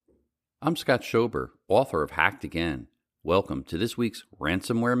I'm Scott Schober, author of Hacked Again. Welcome to this week's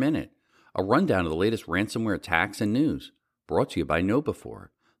Ransomware Minute, a rundown of the latest ransomware attacks and news, brought to you by KnowBe4,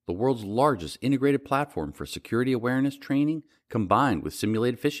 the world's largest integrated platform for security awareness training combined with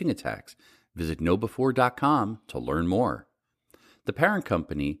simulated phishing attacks. Visit knowbe4.com to learn more. The parent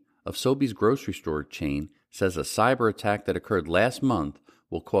company of Sobeys grocery store chain says a cyber attack that occurred last month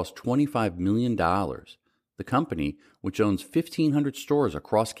will cost $25 million. The company, which owns 1,500 stores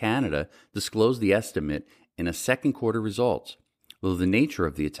across Canada, disclosed the estimate in a second quarter results, though the nature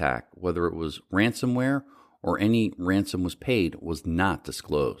of the attack, whether it was ransomware or any ransom was paid, was not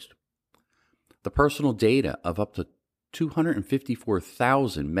disclosed. The personal data of up to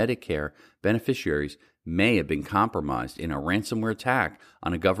 254,000 Medicare beneficiaries may have been compromised in a ransomware attack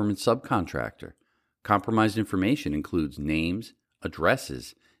on a government subcontractor. Compromised information includes names,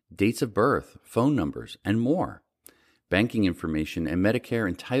 addresses, dates of birth, phone numbers, and more. Banking information and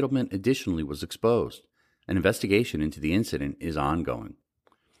Medicare entitlement additionally was exposed. An investigation into the incident is ongoing.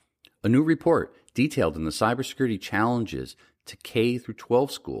 A new report detailed in the cybersecurity challenges to K through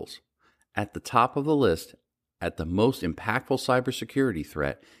 12 schools. At the top of the list, at the most impactful cybersecurity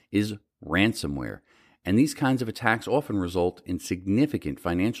threat, is ransomware, and these kinds of attacks often result in significant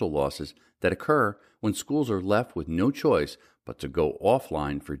financial losses that occur when schools are left with no choice but to go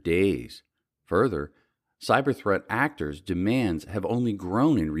offline for days. Further, cyber threat actors' demands have only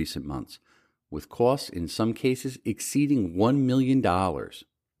grown in recent months, with costs in some cases exceeding $1 million.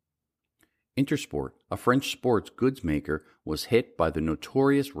 Intersport, a French sports goods maker, was hit by the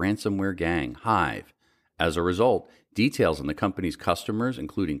notorious ransomware gang, Hive. As a result, details on the company's customers,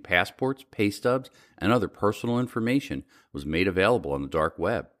 including passports, pay stubs, and other personal information, was made available on the dark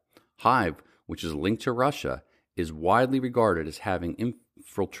web. Hive, which is linked to Russia, is widely regarded as having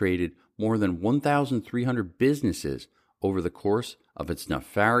infiltrated more than 1,300 businesses over the course of its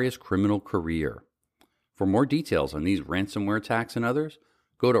nefarious criminal career. For more details on these ransomware attacks and others,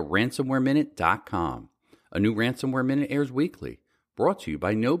 go to ransomwareminute.com. A new Ransomware Minute airs weekly, brought to you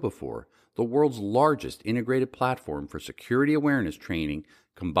by KnowBe4, the world's largest integrated platform for security awareness training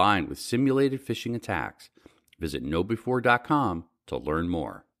combined with simulated phishing attacks. Visit knowbe4.com to learn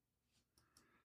more.